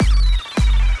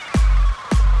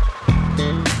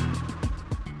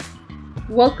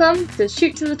Welcome to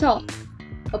Shoot to the Top,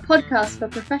 a podcast for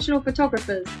professional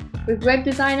photographers with web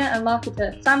designer and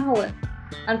marketer Sam Hollis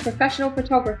and professional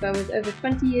photographer with over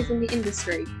 20 years in the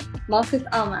industry, Marcus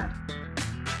Ahmad.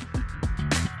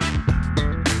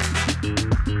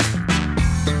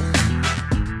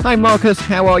 Hi Marcus,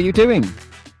 how are you doing?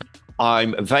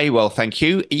 I'm very well, thank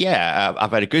you. Yeah,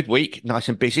 I've had a good week, nice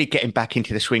and busy, getting back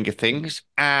into the swing of things.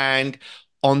 And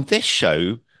on this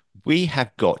show, we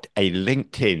have got a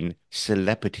LinkedIn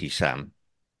celebrity, Sam.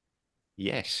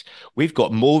 Yes, we've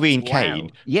got Maureen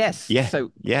Kane. Yes.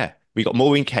 Yeah. We got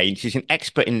Maureen Kane. She's an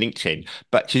expert in LinkedIn,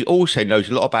 but she also knows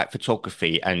a lot about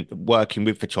photography and working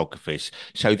with photographers.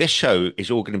 So this show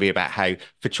is all going to be about how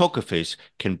photographers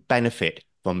can benefit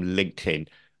from LinkedIn.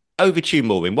 Over to you,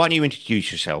 Maureen. Why don't you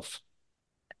introduce yourself?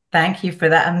 Thank you for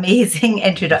that amazing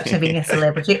introduction of being a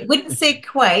celebrity. Wouldn't say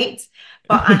quite,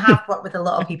 but I have worked with a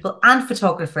lot of people and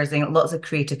photographers and lots of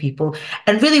creative people.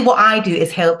 And really what I do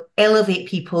is help elevate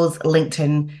people's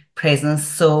LinkedIn presence.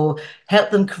 So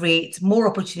help them create more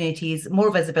opportunities,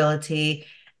 more visibility.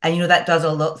 And, that does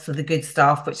a lot of the good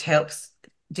stuff, which helps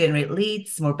generate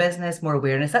leads, more business, more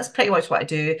awareness. That's pretty much what I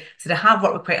do. So I have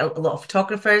worked with quite a lot of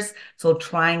photographers. So I'll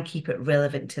try and keep it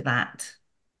relevant to that.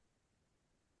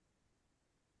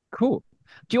 Cool.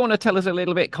 Do you want to tell us a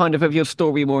little bit kind of your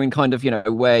story more in kind of,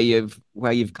 where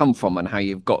you've come from and how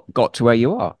you've got to where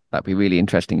you are? That'd be really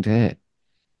interesting to hear.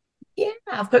 Yeah,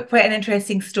 I've got quite an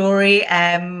interesting story.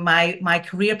 My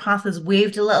career path has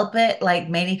waved a little bit, like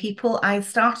many people. I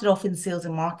started off in sales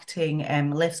and marketing,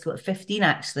 left school at 15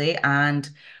 actually, and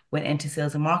went into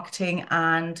sales and marketing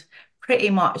and pretty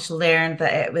much learned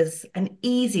that it was an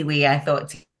easy way, I thought,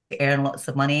 to earn lots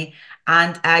of money.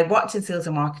 And I worked in sales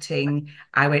and marketing.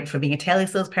 I went from being a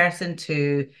telesalesperson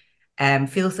to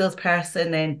field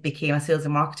salesperson, then became a sales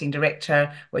and marketing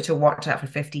director, which I worked at for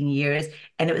 15 years.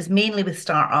 And it was mainly with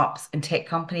startups and tech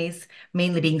companies,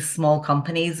 mainly being small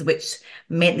companies, which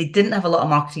meant they didn't have a lot of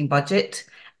marketing budget.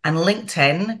 And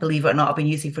LinkedIn, believe it or not, I've been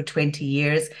using for 20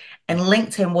 years. And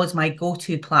LinkedIn was my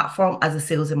go-to platform as a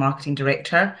sales and marketing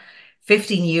director.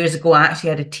 15 years ago, I actually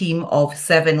had a team of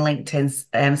 7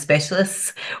 LinkedIn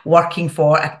specialists working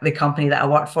for the company that I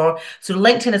work for. So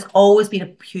LinkedIn has always been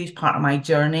a huge part of my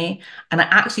journey. And I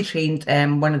actually trained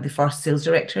one of the first sales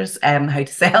directors how to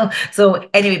sell. So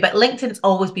anyway, but LinkedIn has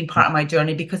always been part of my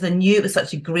journey because I knew it was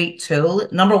such a great tool.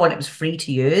 Number one, it was free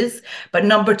to use. But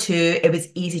number two, it was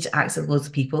easy to access loads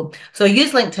of people. So I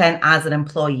used LinkedIn as an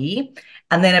employee.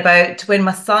 And then about when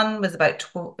my son was about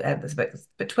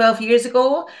 12 years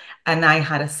ago, and I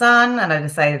had a son and I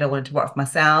decided I wanted to work for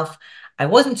myself. I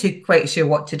wasn't too quite sure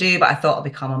what to do, but I thought I'd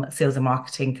become a sales and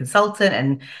marketing consultant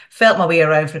and felt my way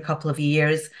around for a couple of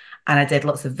years. And I did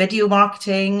lots of video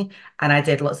marketing and I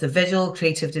did lots of visual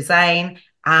creative design,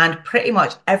 and pretty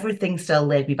much everything still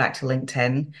led me back to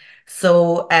LinkedIn.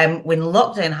 So when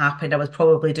lockdown happened, I was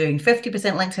probably doing 50%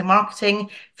 LinkedIn marketing,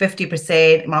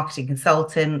 50% marketing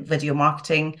consultant, video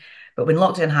marketing. But when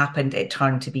lockdown happened, it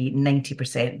turned to be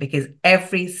 90% because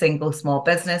every single small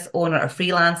business owner or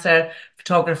freelancer,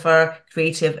 photographer,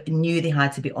 creative knew they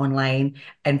had to be online.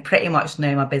 And pretty much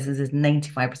now my business is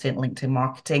 95% LinkedIn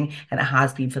marketing, and it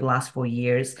has been for the last 4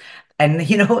 years. And,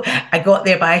 I got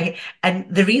there and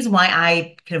the reason why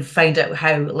I kind of found out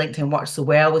how LinkedIn works so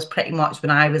well was pretty much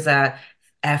when I was a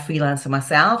freelancer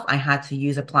myself. I had to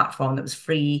use a platform that was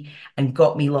free and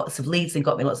got me lots of leads and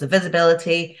got me lots of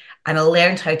visibility. And I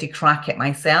learned how to crack it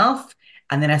myself.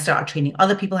 And then I started training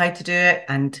other people how to do it.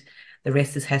 And the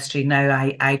rest is history.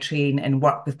 Now I train and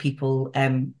work with people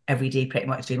every day, pretty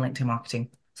much doing LinkedIn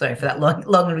marketing. Sorry for that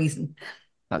long reason.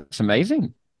 That's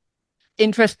amazing.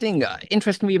 Interesting.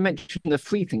 Interestingly, you mentioned the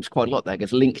free things quite a lot there,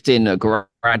 because LinkedIn are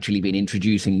gradually been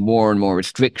introducing more and more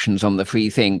restrictions on the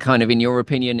free thing. Kind of, in your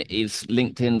opinion, is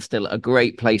LinkedIn still a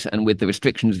great place? And with the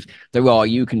restrictions there are,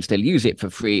 you can still use it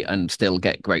for free and still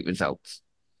get great results.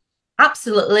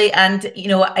 Absolutely. And,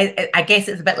 I guess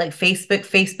it's a bit like Facebook.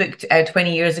 Facebook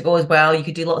 20 years ago as well, you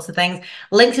could do lots of things.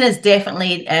 LinkedIn is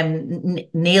definitely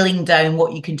nailing down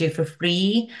what you can do for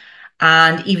free.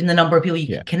 And even the number of people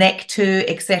you can connect to,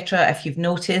 etc. If you've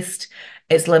noticed,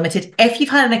 it's limited. If you've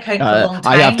had an account for a long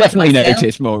time, I have definitely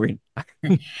noticed, Maureen.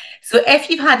 So if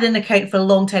you've had an account for a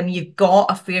long time, you've got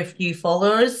a fair few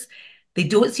followers. They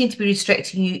don't seem to be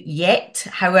restricting you yet.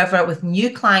 However, with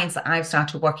new clients that I've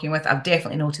started working with, I've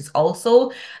definitely noticed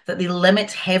also that they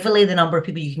limit heavily the number of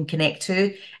people you can connect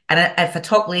to. And if I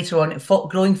talk later on,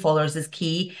 growing followers is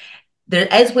key. There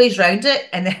is ways around it,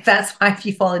 and that's why if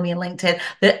you follow me on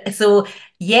LinkedIn. So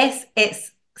yes,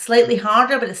 it's slightly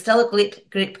harder, but it's still a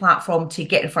great platform to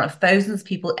get in front of thousands of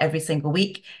people every single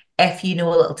week if you know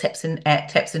a little tips and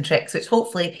tricks, which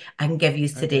hopefully I can give you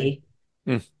today.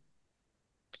 Mm.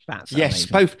 That's Yes,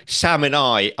 amazing. both Sam and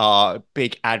I are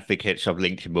big advocates of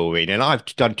LinkedIn, Maureen, and I've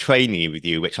done training with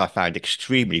you, which I found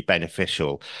extremely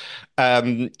beneficial.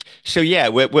 Um, so yeah,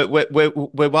 we're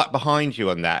right behind you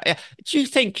on that. Do you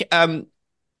think? I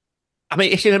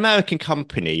mean, it's an American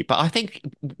company, but I think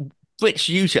Brits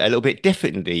use it a little bit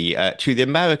differently to the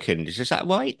Americans. Is that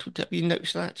right? Have you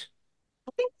noticed that?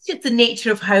 I think it's just the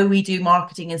nature of how we do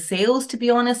marketing and sales, to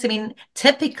be honest. I mean,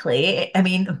 typically, I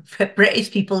mean, British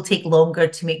people take longer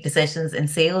to make decisions in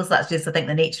sales. That's just, I think,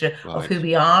 the nature of who Right.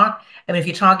 we are. I mean, if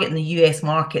you're targeting the US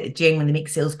market, they genuinely make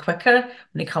sales quicker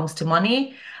when it comes to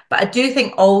money. But I do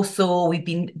think also we've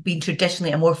been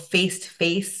traditionally a more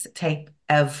face-to-face type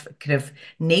of kind of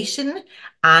nation,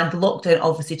 and lockdown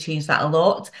obviously changed that a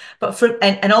lot. But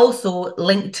and also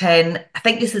LinkedIn, I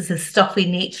think this is the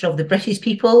stuffy nature of the British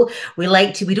people. We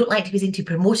don't like to be seen to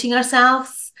promoting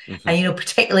ourselves. Hmm. And,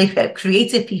 particularly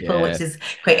creative people, Yeah. which is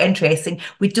quite interesting.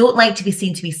 We don't like to be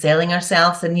seen to be selling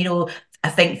ourselves. And, I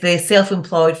think the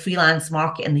self-employed freelance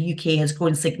market in the UK has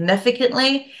grown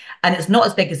significantly. And it's not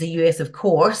as big as the US, of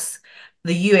course.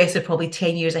 The US are probably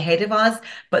 10 years ahead of us,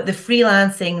 but the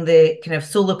freelancing, the kind of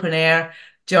solopreneur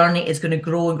journey is going to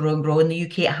grow and grow and grow in the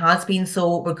UK. It has been.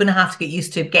 So we're going to have to get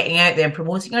used to getting out there and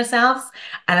promoting ourselves.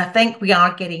 And I think we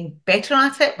are getting better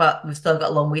at it, but we've still got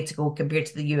a long way to go compared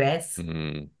to the US.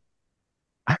 Mm.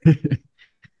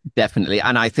 Definitely.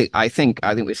 And I think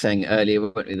we were saying earlier,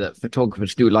 weren't we, that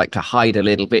photographers do like to hide a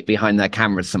little bit behind their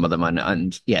cameras, some of them.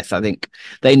 And yes, I think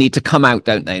they need to come out,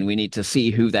 don't they? And we need to see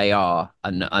who they are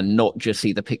and not just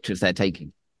see the pictures they're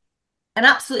taking. And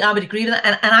absolutely, I would agree with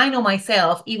that. And I know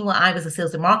myself, even when I was a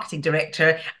sales and marketing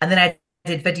director, and then I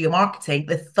did video marketing,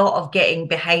 the thought of getting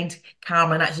behind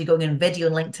camera and actually going in video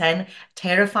on LinkedIn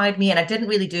terrified me. And I didn't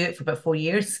really do it for about 4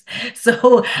 years.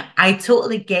 So I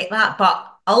totally get that. But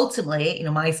ultimately,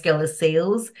 my skill is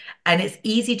sales, and it's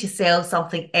easy to sell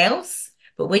something else.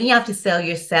 But when you have to sell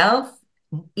yourself,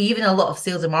 even a lot of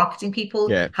sales and marketing people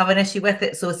Yeah. have an issue with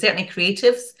it. So certainly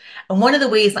creatives. And one of the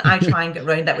ways that I try and get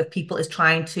around that with people is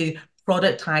trying to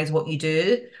productize what you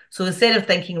do. So instead of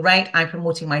thinking, right, I'm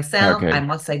promoting myself, I Okay.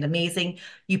 must sound amazing,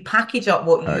 you package up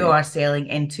what Oh you yeah. are selling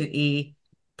into a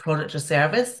product or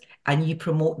service and you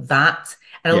promote that.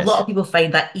 And a lot Yes. of people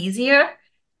find that easier,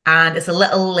 and it's a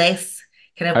little less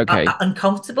kind of Okay.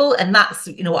 uncomfortable. And that's,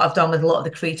 what I've done with a lot of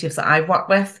the creatives that I've worked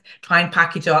with, try and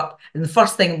package up. And the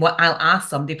first thing what I'll ask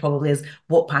somebody probably is,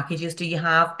 what packages do you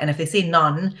have? And if they say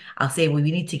none, I'll say, well,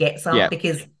 we need to get some, Yeah.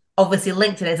 because obviously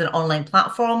LinkedIn is an online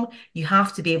platform. You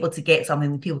have to be able to get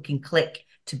something that people can click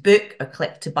to book or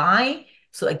click to buy.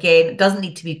 So again, it doesn't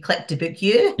need to be click to book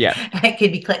you. Yeah. It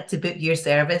can be click to book your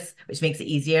service, which makes it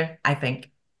easier, I think.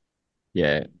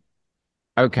 Yeah.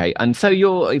 Okay. And so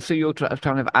you're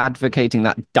kind of advocating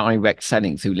that direct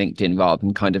selling through LinkedIn rather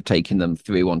than kind of taking them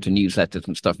through onto newsletters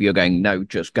and stuff. You're going, no,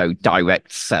 just go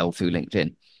direct sell through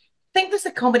LinkedIn. Think there's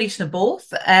a combination of both.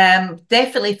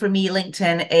 Definitely for me,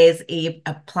 LinkedIn is a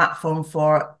platform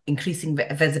for increasing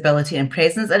visibility and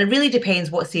presence. And it really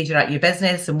depends what stage you're at your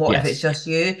business and what if it's Yes. just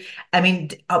you. I mean,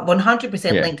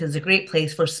 100% Yeah. LinkedIn is a great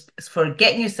place for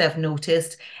getting yourself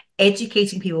noticed,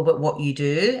 educating people about what you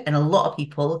do, and a lot of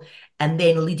people, and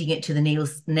then leading it to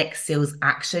the next sales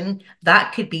action.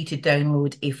 That could be to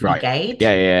download a free Right. guide,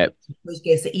 Yeah. Yeah. which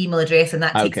gets the email address, and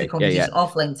that takes the Okay. Yeah. Yeah. conversation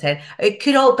off LinkedIn. It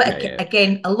could all, Yeah. but Yeah.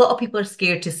 again, a lot of people are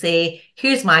scared to say,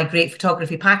 here's my great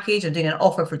photography package. I'm doing an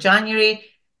offer for January.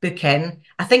 Book in.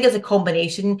 I think as a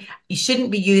combination, you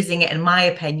shouldn't be using it, in my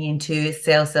opinion, to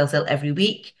sell every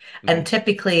week. And Mm.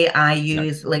 typically, I No.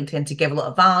 use LinkedIn to give a lot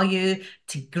of value,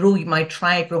 to grow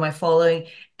my following.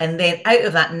 And then out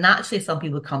of that, naturally, some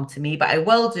people come to me, but I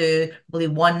will do probably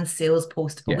one sales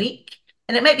post a Yeah. week.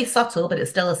 And it might be subtle, but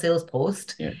it's still a sales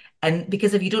post. Yeah. And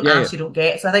because if you don't Yeah. Yeah. ask, you don't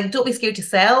get. So I think don't be scared to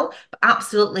sell, but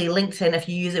absolutely LinkedIn, if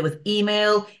you use it with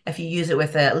email, if you use it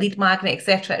with a lead magnet,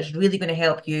 etc., it's really going to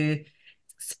help you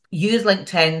use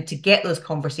LinkedIn to get those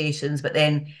conversations, but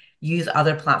then use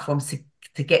other platforms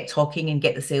to get talking and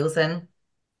get the sales in.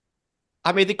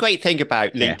 I mean, the great thing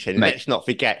about Yeah. LinkedIn, and Mate. let's not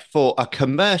forget, for a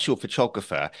commercial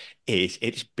photographer, is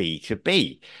it's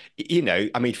B2B.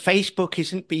 I mean, Facebook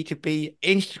isn't B2B,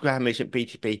 Instagram isn't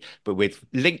B2B, but with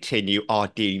LinkedIn, you are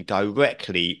dealing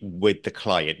directly with the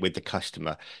client, with the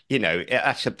customer.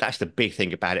 That's the big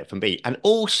thing about it for me. And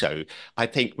also, I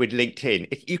think with LinkedIn,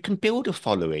 if you can build a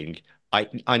following.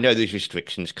 I know there's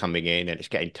restrictions coming in and it's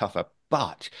getting tougher,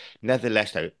 but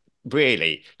nevertheless, though,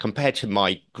 really, compared to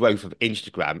my growth of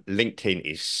Instagram, LinkedIn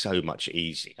is so much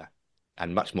easier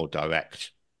and much more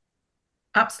direct.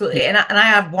 Absolutely. And I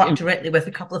have worked directly with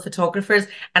a couple of photographers.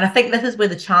 And I think this is where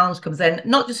the challenge comes in,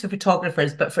 not just for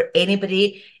photographers, but for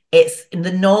anybody. It's in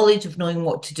the knowledge of knowing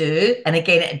what to do. And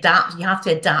again, it adapts. You have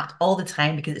to adapt all the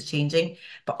time because it's changing,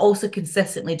 but also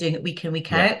consistently doing it week in,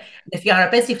 week out. And if you are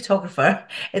a busy photographer,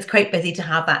 it's quite busy to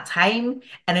have that time.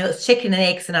 And it's chicken and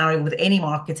egg scenario with any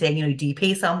marketing. Do you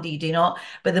pay somebody, you do not?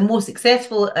 But the most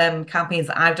successful campaigns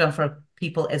that I've done for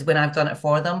people is when I've done it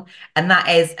for them. And that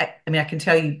is, I can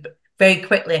tell you very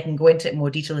quickly, I can go into it in more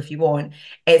detail if you want.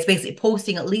 It's basically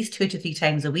posting at least 2 to 3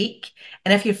 times a week.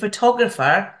 And if you're a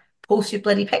photographer, post your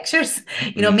bloody pictures.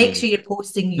 Make sure you're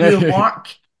posting your work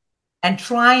and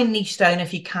try and niche down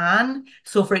if you can.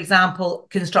 So, for example,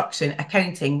 construction,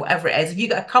 accounting, whatever it is, if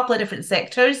you've got a couple of different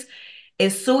sectors,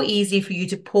 it's so easy for you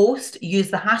to post,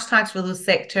 use the hashtags for those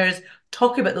sectors,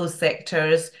 talk about those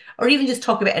sectors, or even just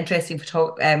talk about interesting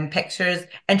pictures,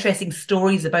 interesting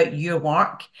stories about your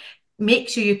work. Make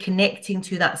sure you're connecting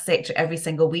to that sector every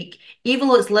single week, even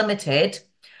though it's limited.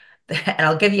 And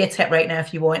I'll give you a tip right now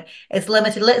if you want. It's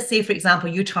limited. Let's say, for example,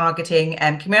 you're targeting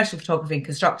commercial photography and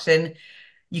construction.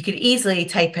 You could easily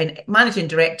type in managing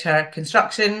director,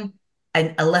 construction,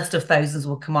 and a list of thousands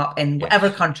will come up in whatever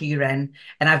country you're in.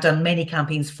 And I've done many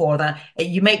campaigns for that.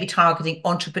 You might be targeting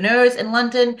entrepreneurs in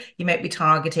London. You might be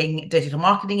targeting digital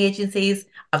marketing agencies.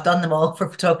 I've done them all for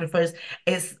photographers.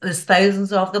 There's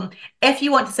thousands of them. If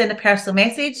you want to send a personal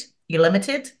message, you're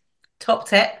limited. Top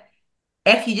tip.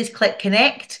 If you just click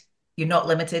connect, you're not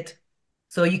limited.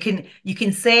 So you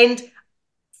can send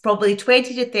probably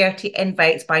 20 to 30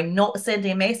 invites by not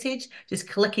sending a message, just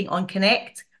clicking on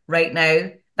connect right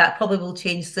now. That probably will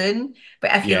change soon.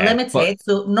 But if you're limited,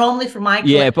 so normally for my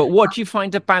but what do you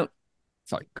find about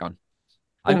sorry, go on.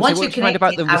 What do you find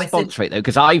about the response rate though?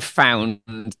 Because I've found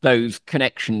those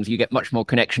connections, you get much more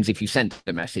connections if you send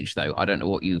a message though. I don't know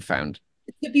what you found.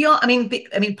 To be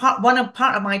honest,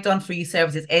 part of my done for you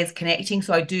services is connecting.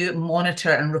 So I do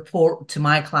monitor and report to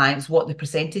my clients what the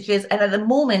percentage is. And at the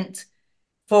moment,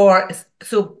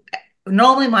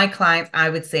 normally my clients, I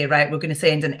would say, right, we're going to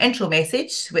send an intro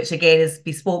message, which again is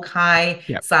bespoke. Hi,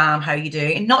 Sam, how are you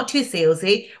doing? And not too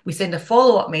salesy. We send a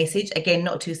follow-up message, again,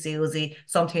 not too salesy.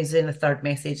 Sometimes in the third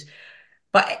message.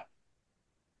 But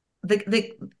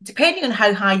depending on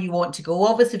how high you want to go,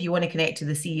 obviously, if you want to connect to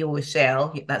the CEO of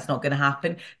Shell, that's not going to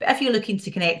happen. But if you're looking to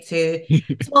connect to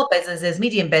small businesses,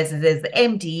 medium businesses, the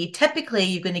MD, typically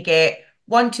you're going to get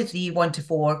 1 to 3, 1 to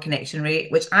 4 connection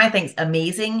rate, which I think is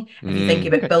amazing if you think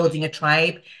about building a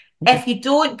tribe. If you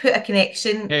don't put a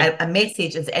connection, a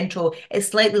message as the intro, it's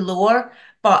slightly lower.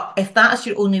 But if that's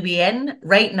your only way in,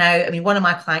 right now, one of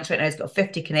my clients right now has got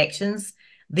 50 connections.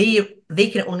 They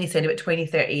can only send about 20,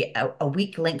 30 a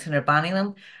week. LinkedIn are banning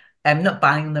them. Not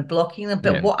banning them, they're blocking them.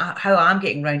 But how I'm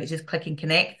getting around it is just clicking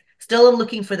connect. Still, I'm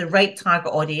looking for the right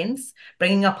target audience,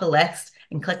 bringing up a list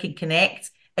and clicking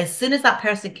connect. As soon as that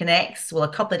person connects, a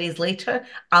couple of days later,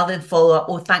 I'll then follow up.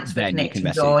 Oh, thanks for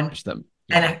connecting, John. Them.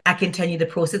 And I continue the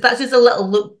process. That's just a little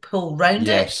loophole round it.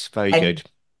 Yes, very good.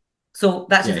 So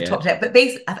that's just the top tip. But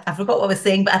basically, I forgot what I was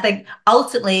saying. But I think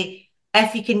ultimately,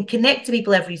 if you can connect to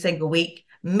people every single week,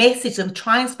 message them,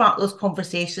 try and spark those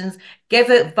conversations, give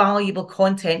out valuable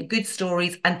content, good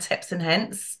stories and tips and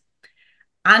hints,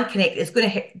 and connect. It's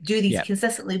going to do these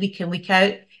consistently week in, week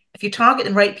out. If you target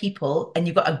the right people and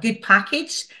you've got a good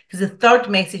package, because the third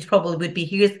message probably would be,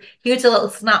 here's a little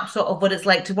snapshot of what it's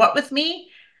like to work with me.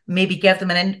 Maybe give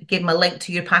them a link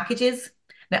to your packages.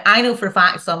 Now, I know for a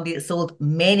fact somebody that sold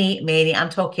many, I'm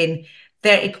talking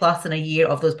 30 plus in a year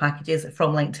of those packages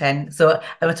from LinkedIn. So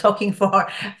I'm talking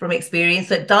from experience.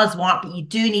 So it does work, but you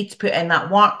do need to put in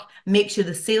that work. Make sure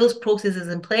the sales process is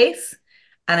in place.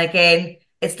 And again,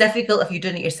 it's difficult if you're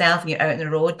doing it yourself and you're out on the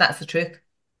road. That's the truth.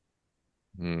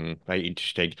 Very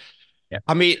interesting. Yeah.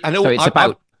 So it's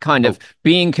about kind of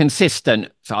being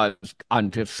consistent. So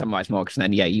I'm just summarize Marcus and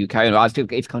then you carry on.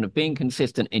 It's kind of being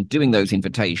consistent in doing those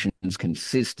invitations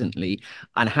consistently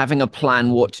and having a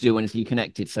plan what to do when you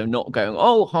connected. So not going,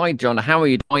 oh, hi, John, how are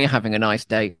you? Are you having a nice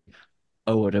day?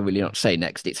 Oh, what do I really not say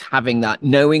next? It's having that,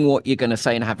 knowing what you're going to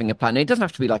say and having a plan. It doesn't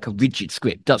have to be like a rigid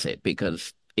script, does it?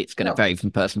 Because it's going to vary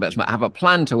from person to person, but have a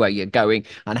plan to where you're going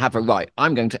and have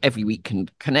I'm going to every week can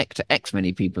connect to X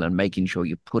many people and making sure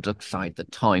you put aside the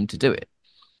time to do it.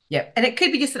 Yeah, and it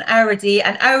could be just an hour a day.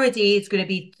 An hour a day is going to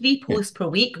be 3 posts per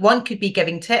week. One could be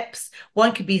giving tips.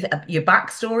 One could be your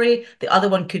backstory. The other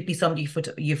one could be somebody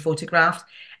you photographed,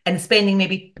 and spending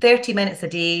maybe 30 minutes a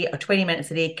day or 20 minutes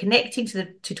a day connecting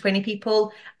to 20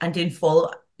 people and doing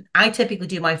follow. I typically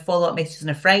do my follow-up messages on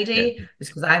a Friday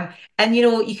just because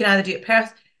you can either do it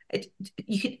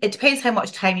it depends how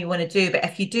much time you want to do, but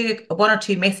if you do 1 or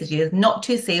 2 messages, not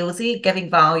too salesy, giving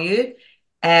value,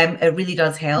 it really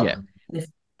does help.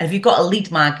 And if you've got a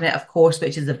lead magnet, of course,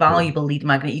 which is a valuable lead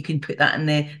magnet, you can put that in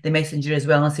the messenger as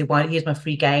well and say, well, here's my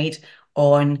free guide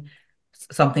on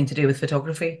something to do with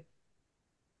photography.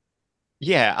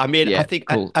 Yeah, I mean, I Yeah, think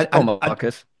cool. Oh,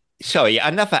 Marcus. sorry,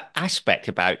 another aspect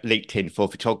about LinkedIn for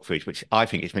photographers, which I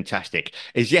think is fantastic,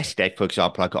 is yesterday, for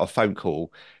example, I got a phone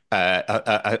call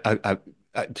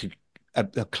to a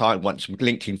client wants some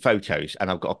LinkedIn photos, and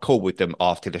I've got a call with them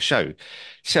after the show.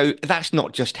 So that's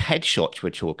not just headshots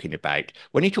we're talking about.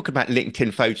 When you're talking about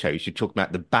LinkedIn photos, you're talking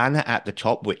about the banner at the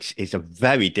top, which is a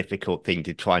very difficult thing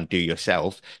to try and do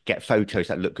yourself. Get photos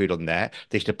that look good on there.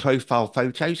 There's the profile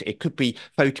photos. It could be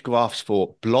photographs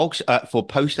for blogs, for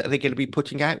posts that they're going to be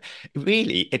putting out.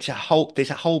 Really, there's a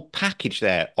whole package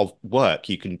there of work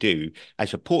you can do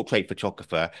as a portrait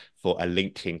photographer for a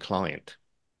LinkedIn client.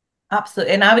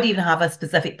 Absolutely. And I would even have a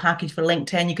specific package for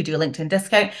LinkedIn. You could do a LinkedIn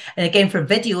discount. And again, for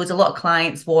videos, a lot of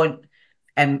clients want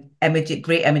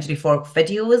great imagery for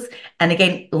videos. And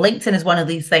again, LinkedIn is one of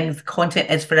these things, content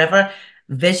is forever.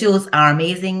 Visuals are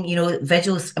amazing. You know,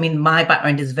 visuals, I mean, my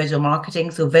background is visual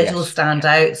marketing, so visuals stand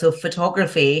out. So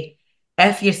photography,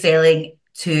 if you're selling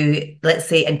to, let's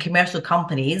say, in commercial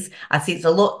companies, I see it's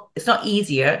not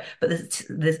easier, but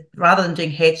this rather than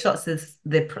doing headshots,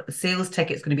 the sales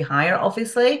ticket's going to be higher,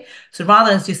 obviously. So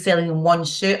rather than just selling them one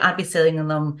shoot, I'd be selling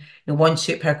them, one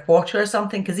shoot per quarter or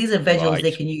something, because these are visuals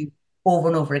they can use over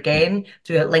and over again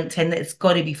through LinkedIn. It's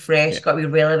got to be fresh, got to be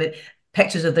relevant.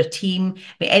 Pictures of their team.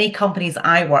 I mean, any companies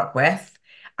I work with,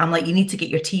 I'm like, you need to get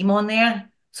your team on there.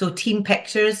 So team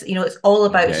pictures, it's all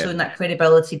about showing that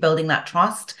credibility, building that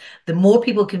trust. The more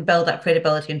people can build that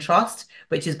credibility and trust,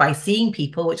 which is by seeing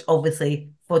people, which obviously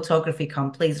photography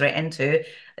plays right into,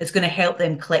 it's going to help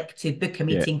them click to book a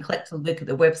meeting, click to look at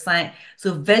the website.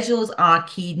 So visuals are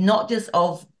key, not just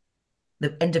of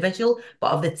the individual,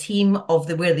 but of the team, of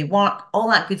where they work, all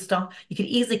that good stuff. You can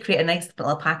easily create a nice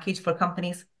little package for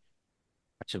companies.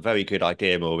 That's a very good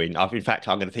idea, Maureen. In fact,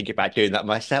 I'm going to think about doing that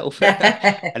myself. A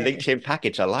LinkedIn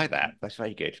package, I like that. That's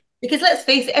very good. Because let's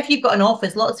face it, if you've got an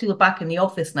office, lots of people back in the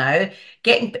office now,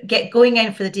 going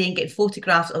in for the day and getting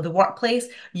photographs of the workplace,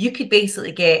 you could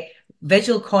basically get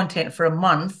visual content for a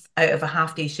month out of a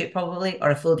half-day shoot, probably,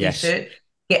 or a full-day shoot.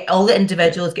 Get all the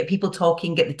individuals, get people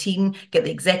talking, get the team, get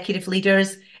the executive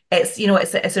leaders. It's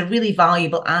a really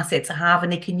valuable asset to have,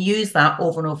 and they can use that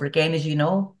over and over again, as you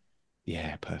know.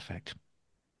 Yeah, perfect.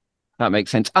 That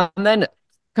makes sense. And then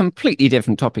completely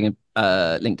different topic in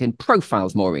LinkedIn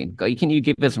profiles, Maureen. Can you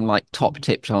give us some top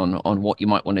tips on what you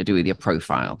might want to do with your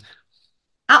profile?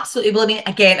 Absolutely. Well, I mean,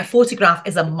 again, a photograph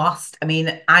is a must. I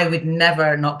mean, I would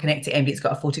never not connect to anybody that's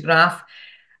got a photograph.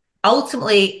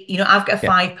 Ultimately, I've got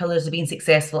 5 pillars of being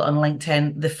successful on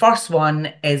LinkedIn. The first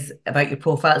one is about your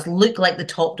profile. It's look like the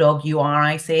top dog you are,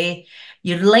 I say.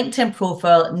 Your LinkedIn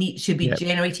profile should be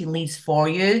generating leads for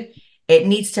you. It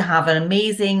needs to have an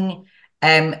amazing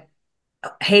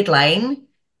headline,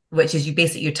 which is your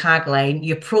tagline.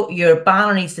 Your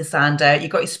banner needs to stand out. You've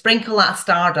got to sprinkle that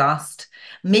stardust,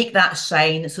 make that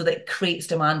shine so that it creates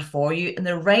demand for you. And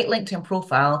the right LinkedIn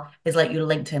profile is like your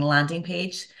LinkedIn landing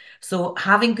page. So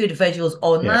having good visuals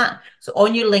on that. So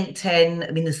on your LinkedIn,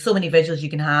 I mean, there's so many visuals you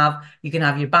can have. You can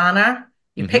have your banner,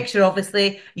 your picture,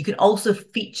 obviously. You can also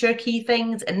feature key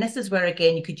things. And this is where,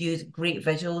 again, you could use great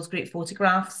visuals, great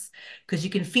photographs, because you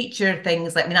can feature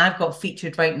things like, I mean, I've got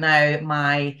featured right now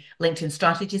my LinkedIn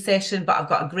strategy session, but I've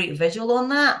got a great visual on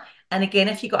that. And again,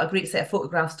 if you've got a great set of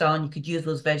photographs done, you could use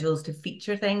those visuals to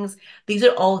feature things. These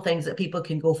are all things that people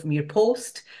can go from your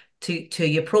post to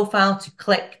your profile, to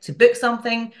click to book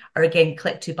something, or again,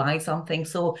 click to buy something.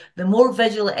 So the more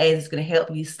visual it is going to help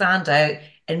you stand out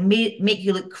and make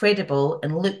you look credible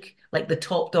and look like the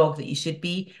top dog that you should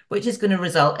be, which is going to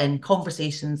result in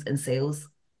conversations and sales.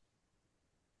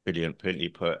 Brilliantly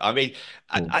put. I mean,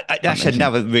 that's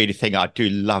another really thing I do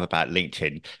love about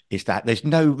LinkedIn is that there's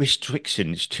no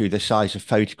restrictions to the size of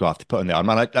photograph to put on there. I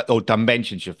mean, or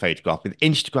dimensions of photograph. With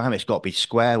Instagram, it's got to be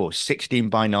square or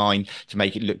 16:9 to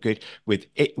make it look good.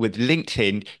 With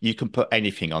LinkedIn, you can put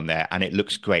anything on there and it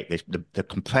looks great. The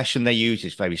compression they use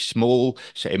is very small,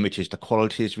 so images, the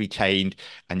quality is retained,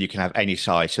 and you can have any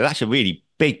size. So that's a really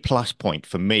big plus point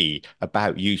for me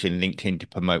about using LinkedIn to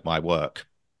promote my work.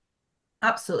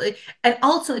 Absolutely. And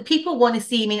ultimately, people want to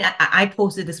see, I mean, I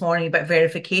posted this morning about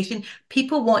verification.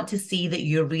 People want to see that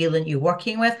you're real and you're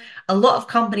working with. A lot of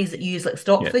companies that use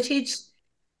stock footage,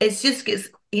 it just gets,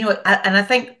 and I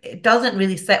think it doesn't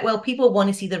really sit well. People want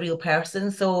to see the real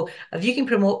person. So if you can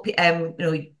promote,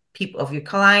 people of your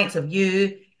clients, of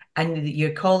you, and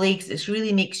your colleagues. It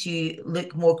really makes you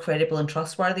look more credible and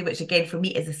trustworthy, which again, for me,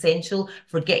 is essential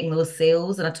for getting those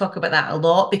sales. And I talk about that a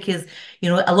lot because, a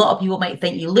lot of people might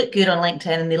think you look good on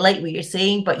LinkedIn and they like what you're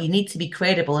saying, but you need to be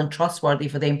credible and trustworthy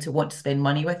for them to want to spend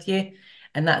money with you.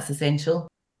 And that's essential.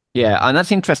 Yeah, and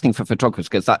that's interesting for photographers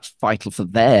because that's vital for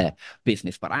their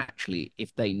business. But actually,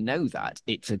 if they know that,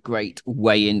 it's a great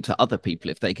way into other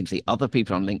people. If they can see other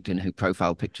people on LinkedIn who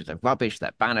profile pictures are rubbish,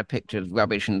 their banner pictures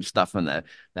rubbish and stuff, and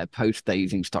their posts they're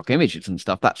using stock images and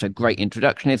stuff, that's a great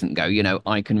introduction, isn't it? Go,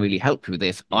 I can really help you with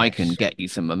this. Yes. I can get you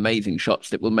some amazing shots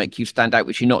that will make you stand out,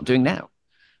 which you're not doing now.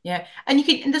 Yeah. And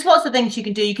there's lots of things you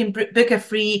can do. You can book a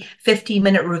free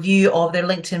 15-minute review of their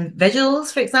LinkedIn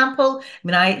visuals, for example.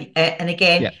 And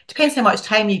again, depends how much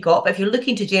time you got, but if you're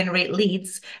looking to generate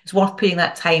leads, it's worth putting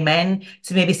that time in.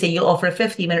 So maybe say you'll offer a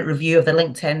 15-minute review of their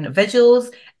LinkedIn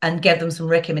visuals and give them some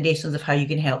recommendations of how you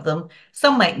can help them.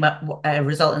 Some might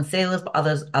result in sales, but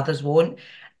others won't.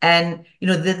 And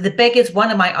the biggest one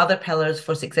of my other pillars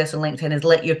for success on LinkedIn is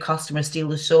let your customers steal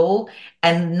the show.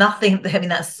 And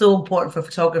that's so important for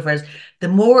photographers. The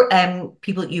more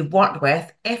people you've worked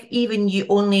with, if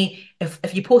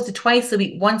you posted twice a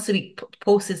week, once a week,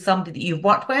 posted somebody that you've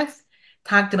worked with,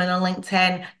 tag them in on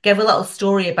LinkedIn, give a little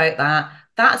story about that.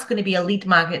 That's going to be a lead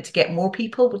magnet to get more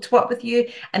people to work with you.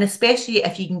 And especially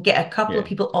if you can get a couple of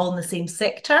people all in the same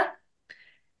sector.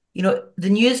 The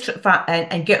news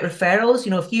and get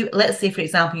referrals. Let's say, for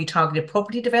example, you targeted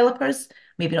property developers,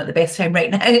 maybe not the best time right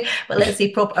now, but let's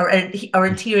say or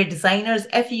interior designers.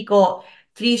 If you got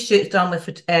 3 shoots done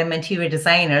with interior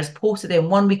designers, posted them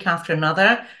 1 week after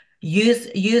another, use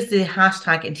the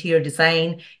hashtag interior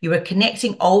design. You were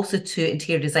connecting also to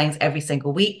interior designs every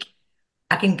single week.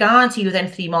 I can guarantee within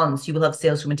 3 months, you will have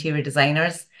sales from interior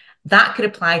designers. That could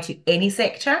apply to any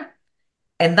sector.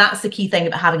 And that's the key thing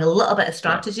about having a little bit of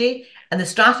strategy. Yeah. And the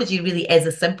strategy really is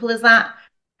as simple as that.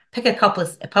 Pick a couple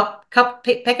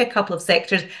of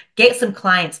sectors, get some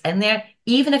clients in there.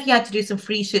 Even if you had to do some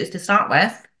free shoots to start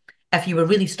with, if you were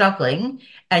really struggling,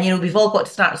 and we've all got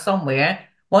to start somewhere.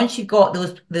 Once you've got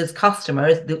those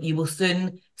customers, you will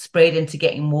soon spread into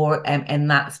getting more in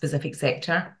that specific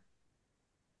sector.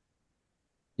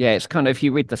 Yeah, it's kind of, if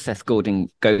you read the Seth Godin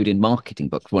marketing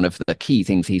book, one of the key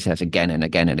things he says again and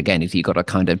again and again is you got to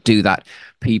kind of do that.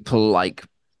 People like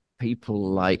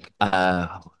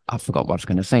I forgot what I was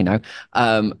going to say now.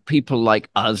 People like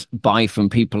us buy from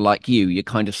people like you. You're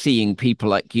kind of seeing people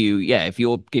like you. Yeah, if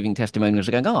you're giving testimonials,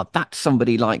 you're going, that's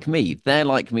somebody like me. They're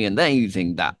like me and they're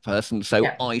using that person. So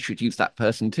I should use that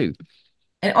person too.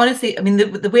 And honestly,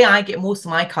 the way I get most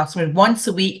of my customers, once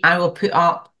a week, I will put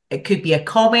up, it could be a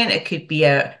comment, it could be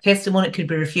a testimony, it could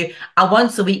be a review.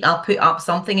 Once a week, I'll put up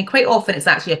something. And quite often it's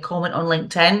actually a comment on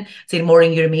LinkedIn saying,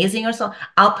 Maureen, you're amazing or something.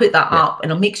 I'll put that up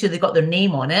and I'll make sure they've got their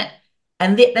name on it.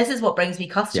 And this is what brings me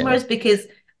customers because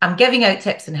I'm giving out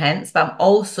tips and hints, but I'm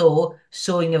also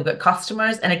showing you've got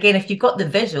customers. And again, if you've got the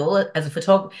visual as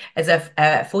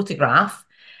a photograph,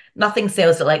 nothing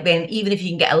sells it like then. Even if you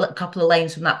can get a couple of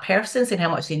lines from that person saying how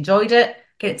much they enjoyed it,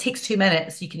 again, it takes 2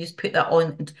 minutes. You can just put that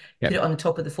on and put it on the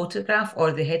top of the photograph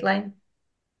or the headline.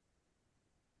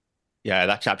 Yeah,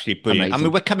 that's absolutely brilliant.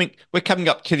 Amazing. We're coming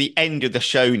up to the end of the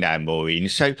show now, Maureen.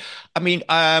 So,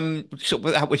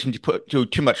 without wishing to put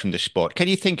too much on the spot, can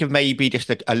you think of maybe just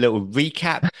a little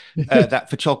recap that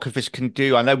photographers can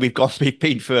do? I know we've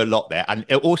been through a lot there, and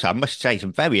also I must say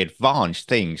some very advanced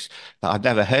things that I've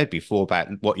never heard before about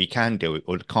what you can do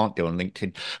or can't do on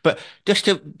LinkedIn. But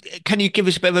can you give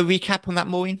us a bit of a recap on that,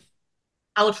 Maureen?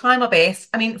 I'll try my best.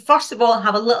 First of all,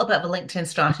 have a little bit of a LinkedIn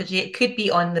strategy. It could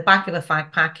be on the back of a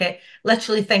fag packet.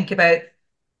 Literally think about,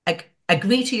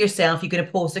 agree to yourself, you're going to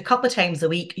post a couple of times a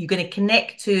week. You're going to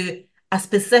connect to a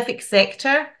specific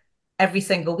sector every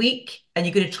single week. And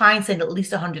you're going to try and send at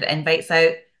least 100 invites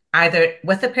out, either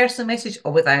with a personal message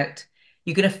or without.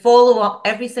 You're going to follow up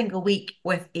every single week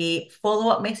with a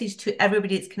follow-up message to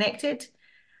everybody that's connected.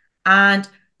 And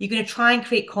you're going to try and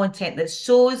create content that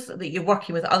shows that you're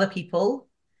working with other people,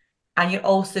 and you're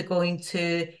also going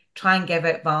to try and give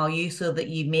out value so that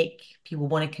you make people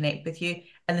want to connect with you.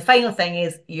 And the final thing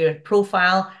is your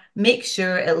profile. Make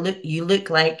sure you look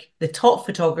like the top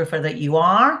photographer that you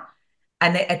are,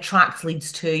 and it attracts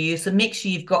leads to you. So make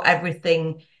sure you've got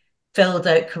everything filled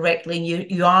out correctly and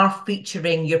you are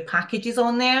featuring your packages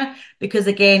on there, because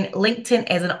again,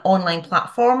 LinkedIn is an online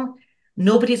platform.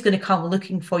 Nobody's going to come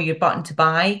looking for your button to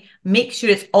buy. Make sure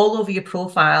it's all over your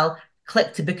profile.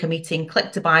 Click to book a meeting,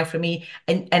 click to buy from me.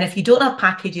 And if you don't have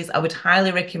packages, I would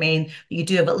highly recommend that you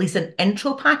do have at least an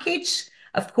intro package.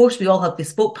 Of course, we all have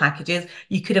bespoke packages.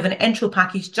 You could have an intro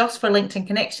package just for LinkedIn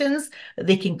connections that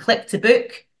they can click to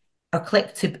book.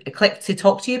 click to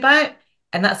talk to you about.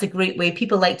 And that's a great way.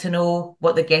 People like to know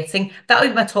what they're getting. That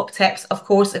would be my top tips. Of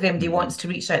course, if anybody wants to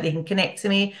reach out, they can connect to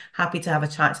me. Happy to have a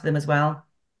chat to them as well.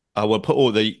 I will put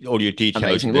all your details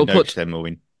Amazing. in the We'll notes put then,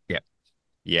 Maureen. Yeah.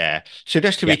 Yeah. So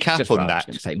just to recap just on what I was that.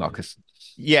 going to say, Marcus.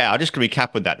 Yeah, I'm just going to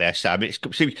recap on that there, Sam. It's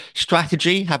so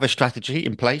strategy, have a strategy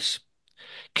in place.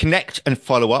 Connect and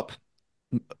follow up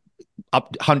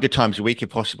 100 times a week if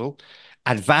possible.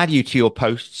 Add value to your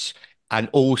posts and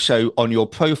also on your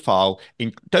profile.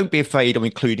 Don't be afraid of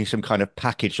including some kind of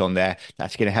package on there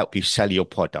that's going to help you sell your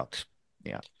product.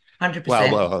 Yeah. 100%.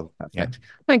 Well, yeah.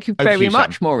 Thank you Over to very you,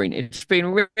 much, Sam. Maureen. It's been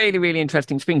really, really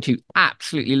interesting speaking to you.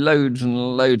 Absolutely loads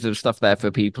and loads of stuff there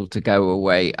for people to go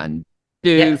away and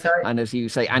do. Yeah, sorry. And as you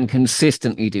say, and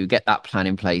consistently do. Get that plan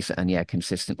in place and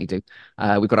consistently do.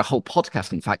 We've got a whole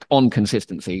podcast, in fact, on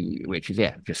consistency, which is,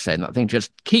 just saying that thing.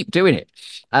 Just keep doing it.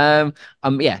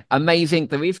 Amazing.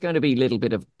 There is going to be a little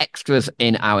bit of extras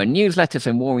in our newsletter.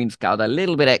 So Maureen's got a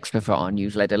little bit extra for our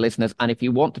newsletter listeners. And if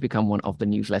you want to become one of the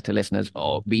newsletter listeners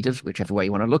or readers, whichever way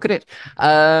you want to look at it,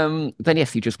 then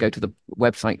yes, you just go to the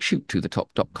website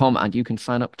shoottothetop.com and you can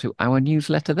sign up to our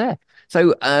newsletter there.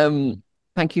 So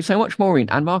thank you so much, Maureen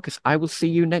and Marcus. I will see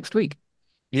you next week.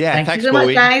 Yeah, Thank thanks, you so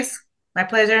Maureen. much, guys. My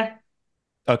pleasure.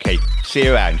 Okay, see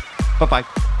you around. Bye-bye.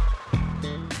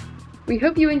 We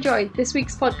hope you enjoyed this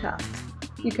week's podcast.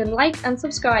 You can like and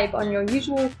subscribe on your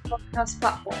usual podcast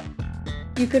platform.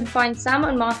 You can find Sam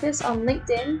and Marcus on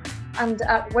LinkedIn and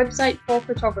at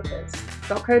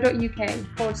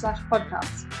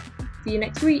websiteforphotographers.co.uk/podcast. See you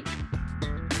next week.